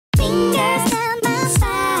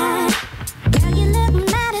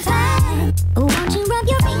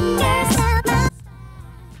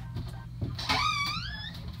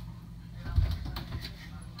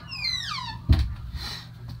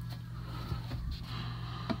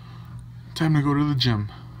Time to go to the gym.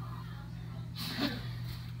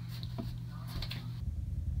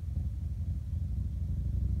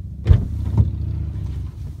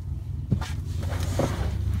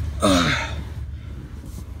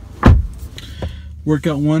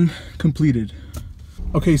 Workout 1 completed.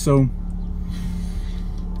 Okay, so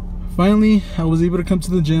finally I was able to come to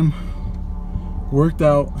the gym, worked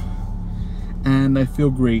out, and I feel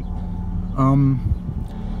great.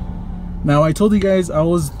 Now I told you guys I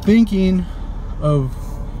was thinking of,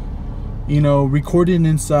 recording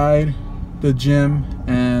inside the gym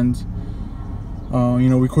and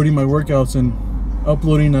recording my workouts and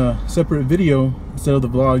uploading a separate video instead of the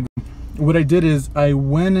vlog. What I did is I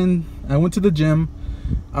went to the gym.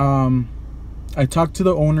 I talked to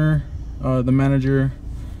the owner, the manager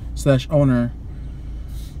 / owner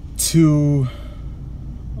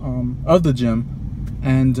of the gym,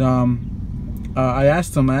 and I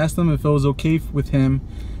asked him if it was okay with him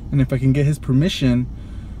and if I can get his permission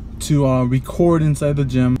to record inside the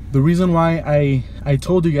gym. The reason why I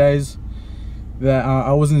told you guys that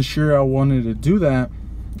I wasn't sure I wanted to do that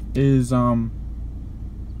is I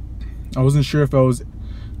wasn't sure if I was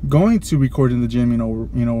going to record in the gym,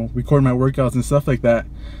 record my workouts and stuff like that.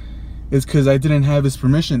 It's because I didn't have his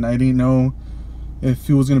permission. I didn't know if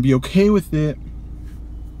he was going to be okay with it,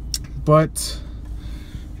 but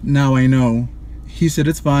now I know. He said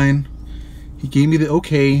it's fine. He gave me the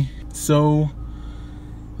okay. So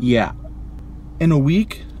yeah, in a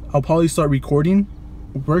week I'll probably start recording.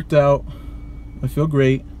 Worked out, I feel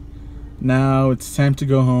great. Now it's time to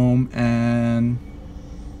go home and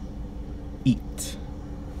eat.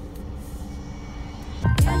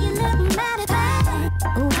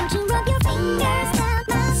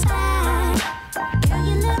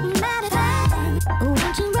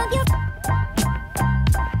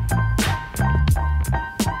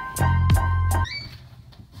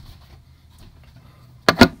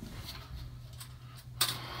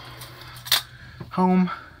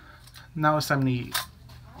 Home. Now it's time to eat.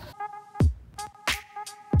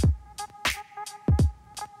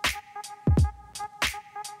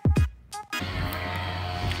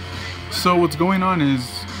 So what's going on is,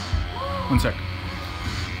 one sec.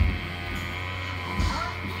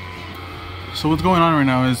 So what's going on right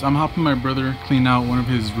now is I'm helping my brother clean out one of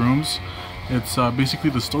his rooms. It's basically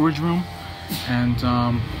the storage room, and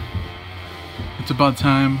it's about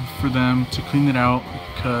time for them to clean it out,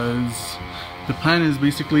 because the plan is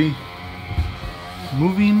basically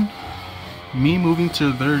moving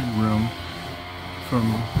to their room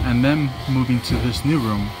and them moving to this new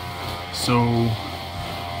room. So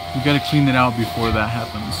we gotta clean it out before that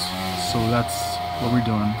happens. So that's what we're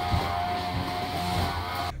doing.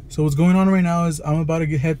 So what's going on right now is I'm about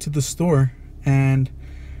to head to the store and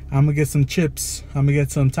I'm gonna get some chips. I'm gonna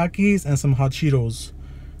get some Takis and some hot Cheetos.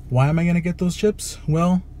 Why am I gonna get those chips?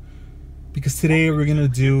 Well, because today we're gonna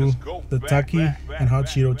do the Taki and hot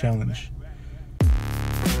Cheeto challenge.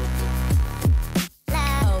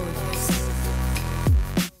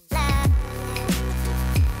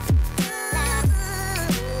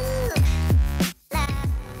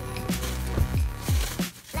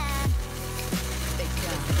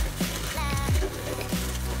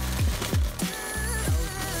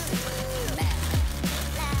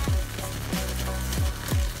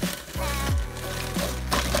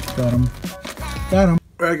 Got him.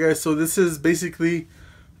 Alright guys, so this is basically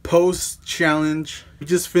post challenge. We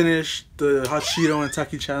just finished the hot Cheeto and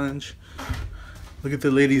Taki challenge. Look at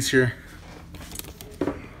the ladies here.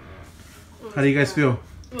 How do you guys feel?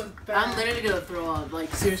 I'm literally gonna throw up.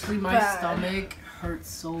 Like seriously, my stomach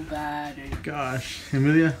hurts so bad. Gosh.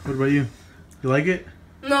 Emilia, what about you? You like it?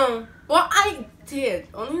 No. Well, I did.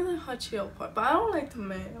 Only the hot Cheeto part, but I don't like the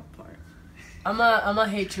mayo part. I'm a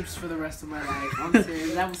hate chips for the rest of my life. I'm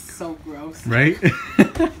serious. That was so gross. Right?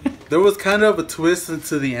 There was kind of a twist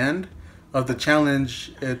into the end of the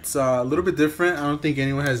challenge. It's a little bit different. I don't think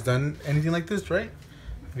anyone has done anything like this, right?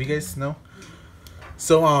 If you guys know.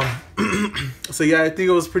 So so yeah, I think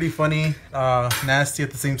it was pretty funny, nasty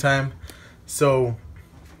at the same time. So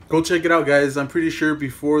go check it out, guys. I'm pretty sure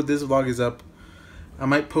before this vlog is up, I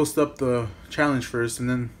might post up the challenge first and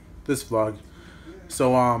then this vlog.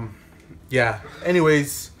 So yeah,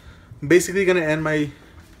 anyways, I'm basically gonna end my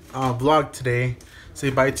vlog today. Say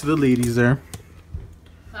bye to the ladies there.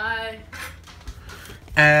 Bye.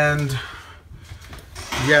 And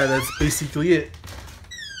yeah, that's basically it.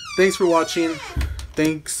 Thanks for watching.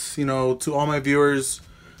 Thanks, to all my viewers.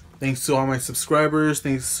 Thanks to all my subscribers.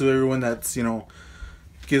 Thanks to everyone that's,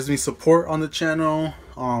 gives me support on the channel.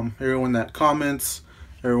 Everyone that comments,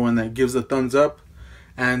 everyone that gives a thumbs up.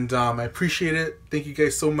 And I appreciate it. Thank you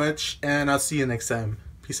guys so much. And I'll see you next time.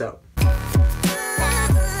 Peace out.